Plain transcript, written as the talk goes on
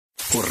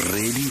o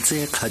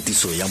reditse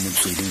kgatiso ya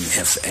Motsweding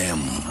FM.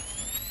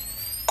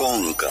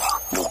 Konka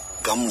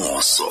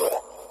bokamoso.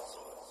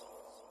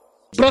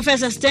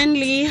 Professor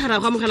Stanley ra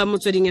go amogela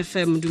Motsweding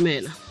FM,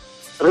 dumela.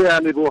 Re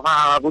a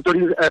leboga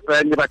Motsweding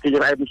FM ba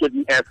tsela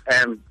Motsweding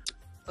FM.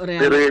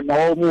 Re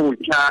mo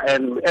mutla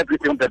and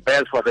everything the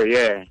best for the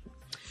year.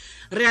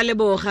 Re a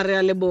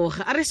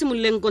leboga a re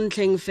simoleng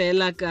kontleng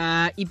fela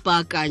ka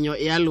ipaakanyo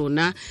ya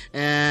lona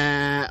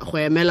go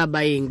emela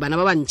baeng bana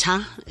ba bantšha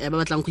ba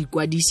batlang go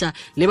ikwadisa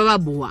le ba ba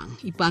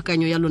boang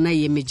ipaakanyo ya lona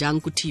e eme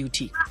jang ko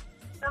TUT.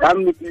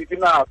 Ke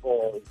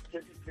nako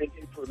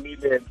 2020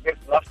 million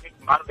last week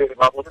Monday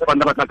ba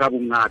bana ba tla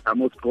bongata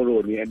mo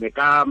sekolong and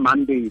ka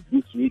Monday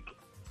this week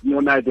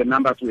the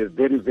numbers were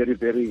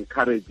very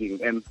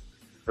encouraging and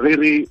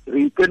really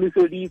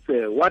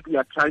what we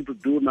are trying to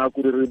do now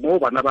to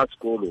remove another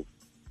school.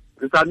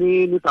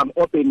 Some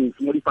openings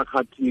mo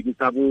di-faculty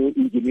tsa bo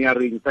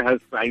engineering tsa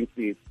health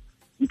sciences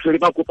di tlhole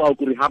ba kopa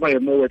gore ha ba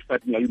mo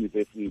website ya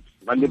university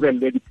ba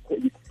lebelle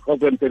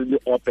di-programs tse di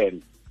open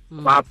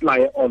ba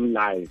apply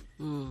online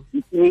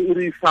e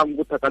re sang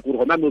bothata gore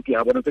gona no ke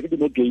ya bona tse di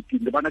mo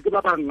gating le bana ke ba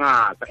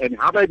bangata and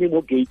ha ba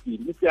mo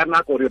gating e se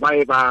yana gore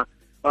ba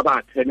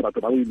attend batho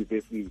ba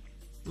university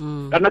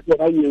kana ke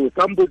ba yo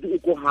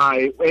somebody go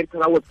high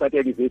enter website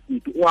ya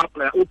university o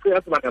apply o tsaya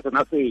sebaka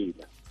sana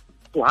sela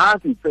to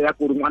have it say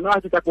gore ngwana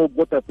a tsa go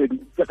bota pedi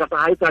ka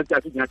ha itsa tsa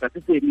nyaka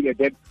tse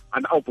then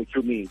an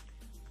opportunity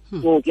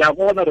so ke a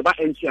bona re ba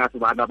anxious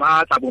bana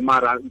ba tla bo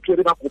mara ke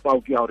ba kopa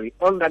o ke hore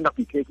online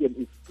application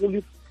is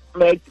fully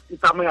fledged it's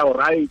all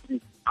right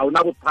a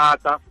una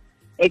bothata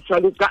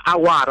actually ka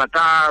hour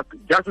ka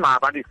just ma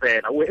ba di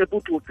fela we able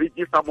to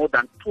register more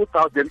than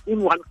 2,000 in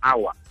 1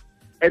 hour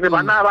and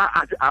bana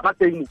ba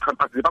teng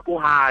campus ba go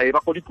high ba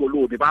go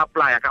dikoloni ba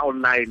apply ka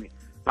online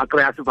ba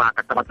krea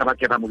sebaka tsa ba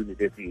kena mo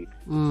university.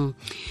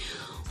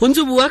 Go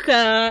ntse bua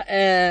ka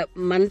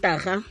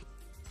Mantaga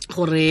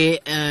gore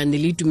ne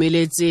le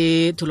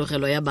itumeletse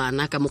thologelo ya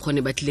bana ka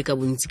mokgone ba tlile ka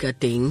bontsi ka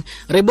teng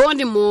re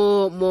bone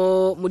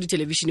mo di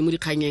television mo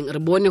dikganyeng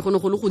re bone go ne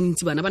go le go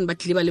ntsi bana ba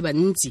tlile ba le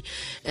bantsi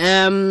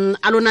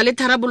a lona le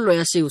tharabollo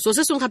ya seo so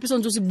se seng gape se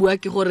ntse se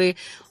bua ke gore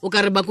o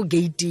ka re ba go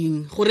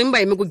gating gore ba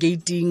eme go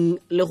gating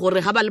le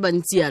gore ga ba le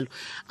bantsi yalo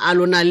a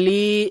lona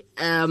le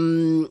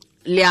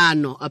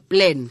leano a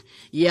plan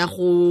ya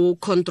go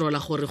controla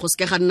gore go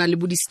se ka nna le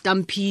bo di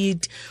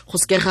stampede go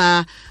se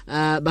ka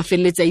ba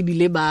felletsa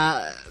ibile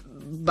ba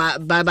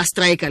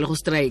strike le go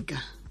strike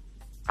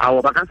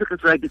ba ka se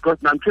strike because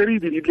I'm very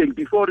believing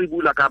before we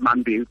bula ka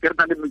Monday ke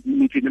rena le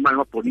meeting le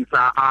ma police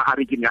a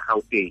region ya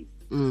Gauteng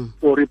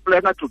so we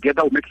plan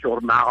together to make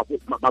sure now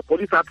ba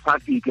police at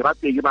traffic ba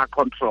teng ba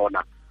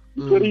controller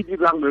very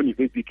dirang no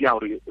university ya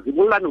re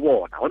bolla ni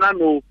bona ona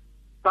no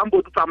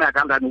somebody to tsamaya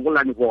ka ngane go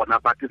lani bona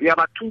but re ya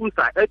ba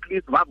thusa at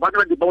least ba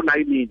di bona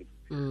inini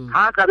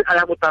ha ka re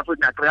aya motafo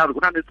nya krea re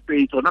gona le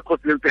space ona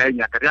consultant ya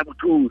nya ka ya go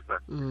thusa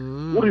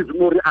uri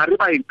zimori are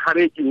ba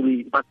encourage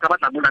uri ba ka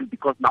batla mona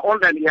because na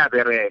online ya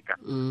bereka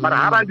mara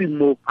ha ba di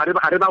mo are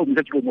ba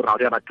umisa tshiko mo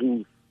ra ya ba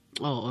thusa.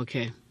 Oh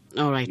okay.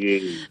 All right.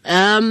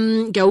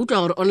 Ke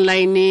utlwa gore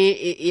online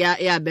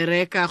ya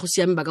bereka go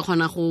siame ba ka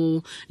gona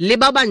go le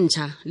ba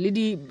bantšha le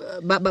di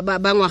ba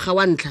ngwaga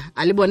wa ntla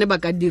a le bone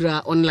ba ka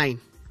dira online.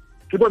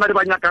 Ke bona re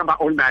ba nyaka ba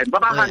online ba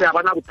ga ya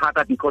bana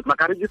bothata because ba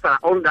ka register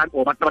online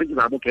o ba tla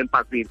register mo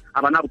campus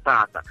a bana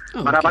bothata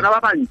mara bana ba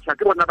bantšha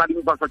ke bona ba di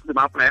ba tsatsi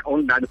ba apply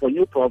online for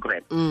new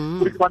program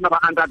ke bona ba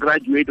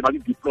undergraduate ba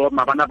di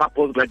diploma bana ba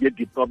postgraduate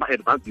diploma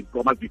advanced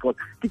diploma because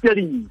ke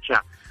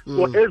ntšha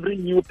for every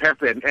new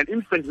person and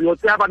in fact we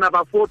also have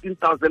another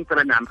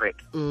 14,700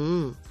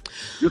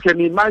 you can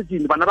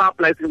imagine bana ba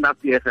apply in last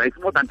year it's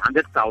more than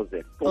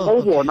 100,000 so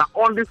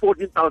only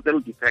 14,000 will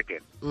be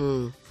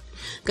taken.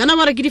 Kana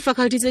ba re ke di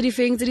faculty tse di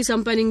feng tse di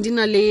sampaneng di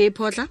na le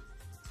photla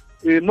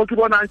mo ke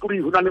bona go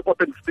na le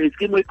open space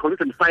ke mo economics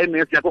and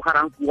finance ya go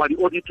garang kwa di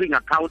auditing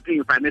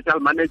accounting financial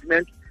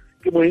management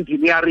ke mo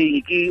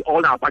engineering ke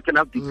all our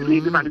bachelor degree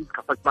di na le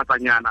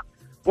kapasitanyana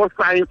go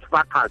science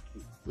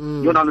faculty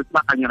yona le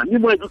tsakanyana ni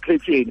mo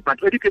education but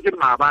education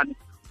maabane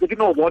ke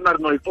no bona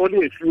no it's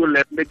only a few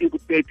left maybe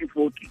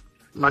 30-40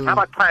 but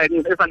have a try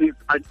and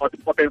it's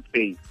open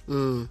space.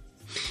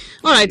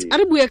 All right, a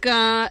re bua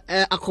ka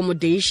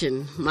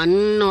accommodation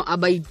manno a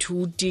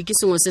baithuti ke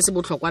sengwe se se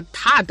botlhokwa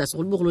thata se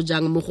go bogolo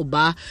jang mo go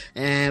ba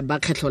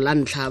kgetlo la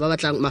ntlha ba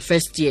batlang ma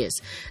first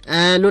years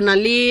lona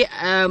le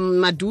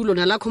madulo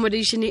na la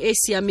accommodation e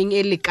siameng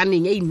e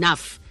lekaneng e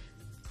enough.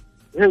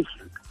 Yes,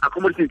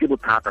 accommodation ke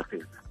bothata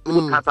se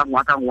bothata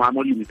ngwa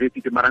mo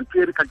university mara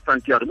ntse ka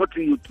tsantsiyaro mo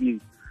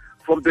TUT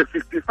from the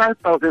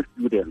 65,000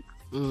 students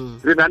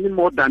re na le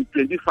more than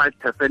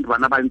 25%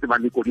 bana ba ntse ba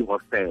le ko di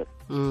hostel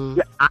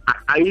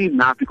ai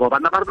na because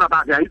bana ba rena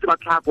ba ga itse ba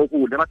tla go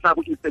le ba tla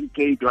go Eastern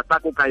Cape ba tla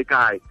go kai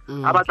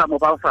a ba tla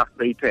mo ba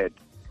frustrated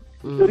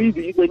so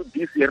even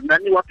this year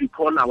nani what we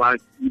call our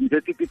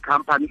university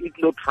company it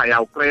will try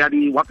out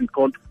what we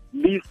call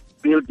lease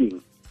building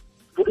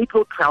so it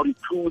will try to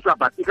choose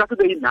but it doesn't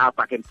be enough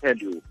I can tell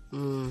you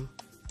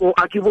so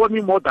I give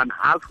only more than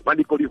half ba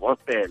le ko di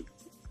hostel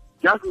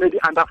just maybe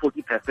under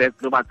 40%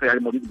 no ba tsaya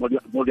mo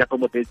di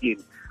accommodation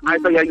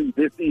either ya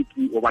university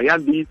or ya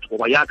list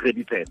or ya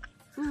accredited.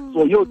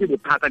 So you see the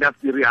pattern that's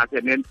serious,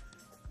 and then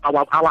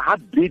our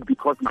heart bleed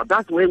because now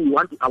that's where we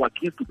want our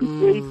kids to be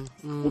safe.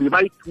 We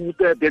invite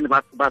tutor, then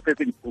all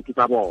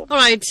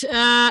right,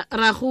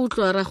 ra go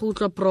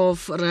utlwa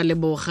Prof ra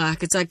leboga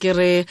ke tsa ke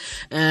re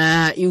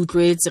e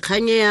utlwetse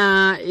kganye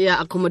ya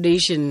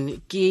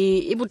accommodation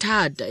ke e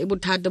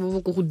bothata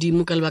bo go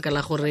godimo ka lebaka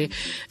la gore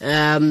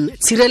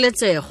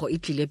tshireletsego e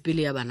tlile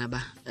pele ya bana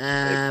ba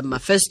ma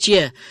first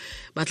year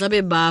ba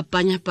tlabe ba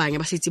panya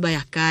ba setse ba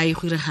ya kae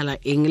go iregala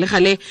eng le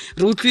gale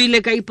re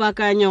utlwile ka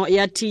ipakanyo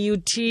ya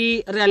TUT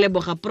re a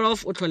leboga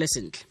Prof o tlhole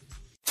sentle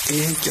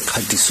ke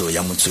kgatiso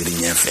ya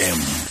Motsweding FM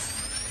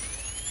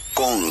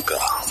konka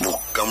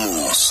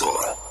bokamoso.